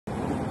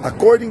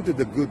According to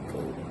the good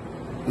code,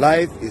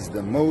 life is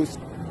the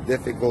most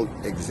difficult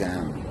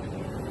exam.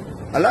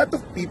 A lot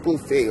of people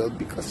fail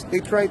because they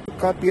try to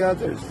copy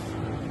others,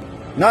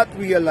 not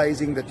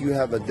realizing that you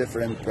have a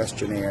different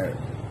questionnaire.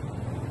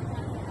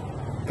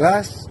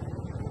 Class,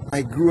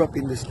 I grew up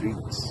in the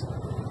streets.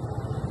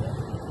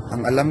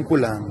 Ang alam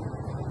ko lang,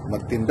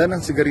 magtinda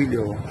ng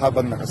sigarilyo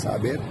habang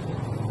nakasabit,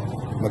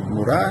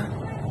 magmura,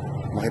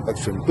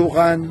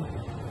 makipagsuntukan,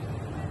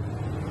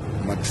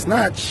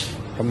 mag-snatch,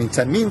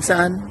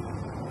 paminsan-minsan.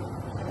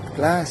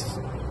 Class,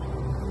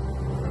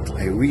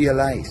 I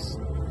realize,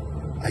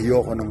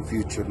 ayoko ng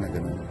future na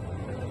ganun.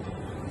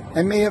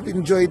 I may have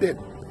enjoyed it.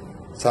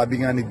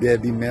 Sabi nga ni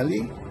Debbie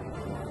Melly,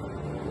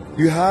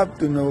 you have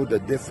to know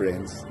the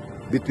difference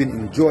between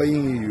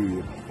enjoying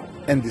your youth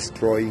and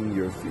destroying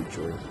your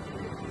future.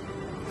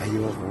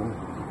 Ayoko.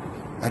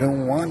 I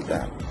don't want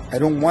that. I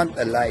don't want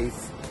a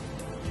life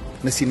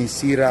na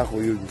sinisira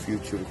ko yung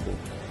future ko.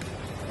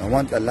 I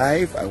want a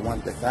life, I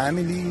want a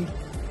family,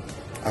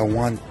 I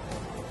want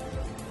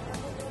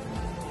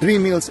 3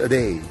 meals a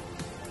day,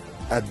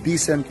 a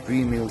decent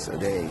 3 meals a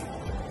day.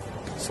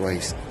 So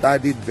I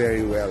studied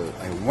very well.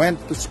 I went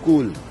to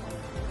school.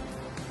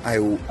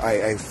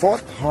 I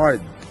fought hard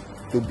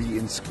to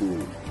be in school.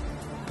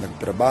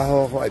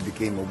 Nagtrabaho ako, I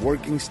became a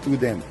working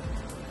student,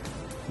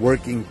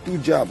 working 2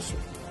 jobs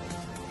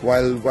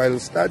while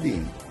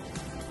studying.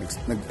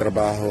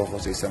 Nagtrabaho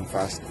ako sa isang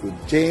fast food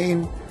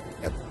chain,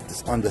 at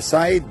on the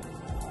side,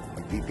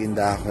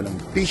 nagtitinda ako ng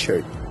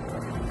t-shirt.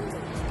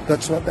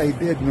 That's what I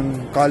did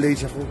nung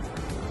college ako.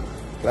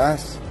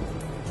 Class,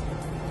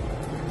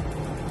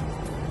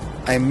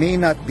 I may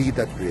not be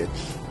that rich,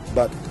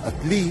 but at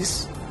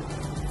least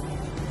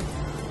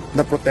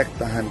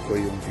naprotektahan ko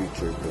yung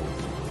future ko.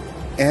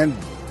 And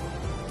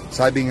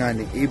sabi nga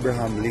ni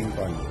Abraham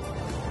Lincoln,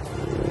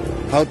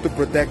 how to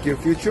protect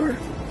your future?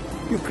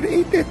 You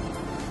create it.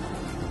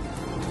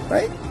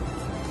 Right?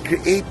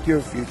 Create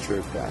your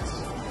future, class.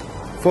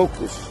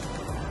 Focus.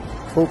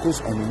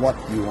 Focus on what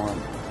you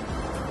want.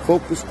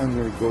 Focus on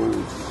your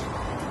goals.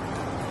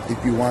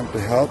 If you want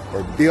to help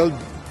or build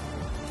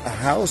a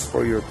house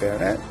for your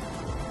parent,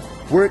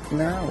 work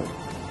now.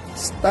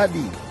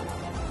 Study.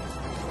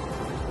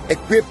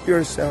 Equip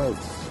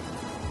yourselves.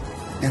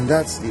 And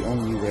that's the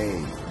only way.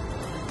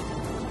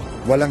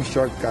 Walang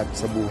shortcut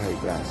sa buhay,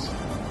 class.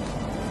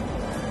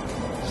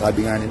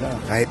 Sabi nga nila,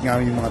 kahit nga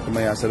yung mga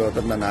tumaya sa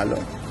loto at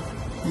nanalo.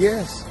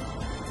 Yes,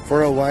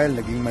 for a while,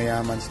 naging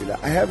mayaman sila.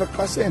 I have a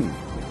cousin.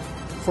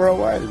 For a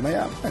while,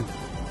 mayaman.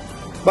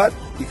 But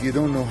if you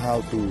don't know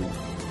how to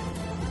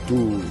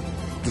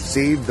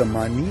save the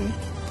money,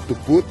 to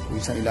put,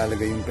 kung saan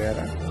ilalagay yung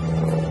pera,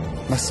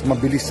 mas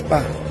mabilis pa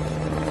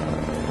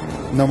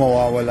na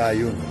mawawala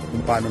yun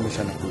kung paano mo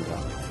siya nakuha.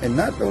 And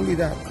not only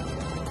that,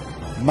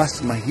 mas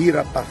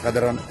mahirap pa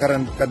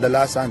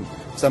kadalasan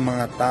sa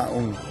mga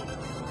taong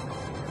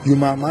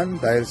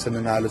yumaman dahil sa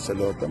nanalo sa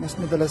loto. Mas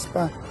madalas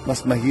pa,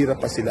 mas mahirap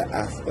pa sila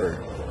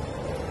after.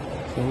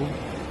 So,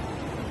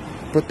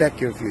 protect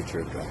your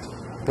future, class.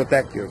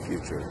 Protect your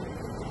future.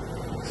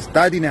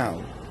 Study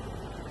now.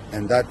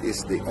 And that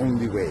is the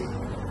only way.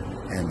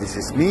 And this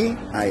is me.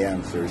 I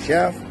am Sir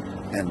Chef.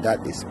 And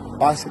that is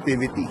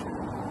positivity.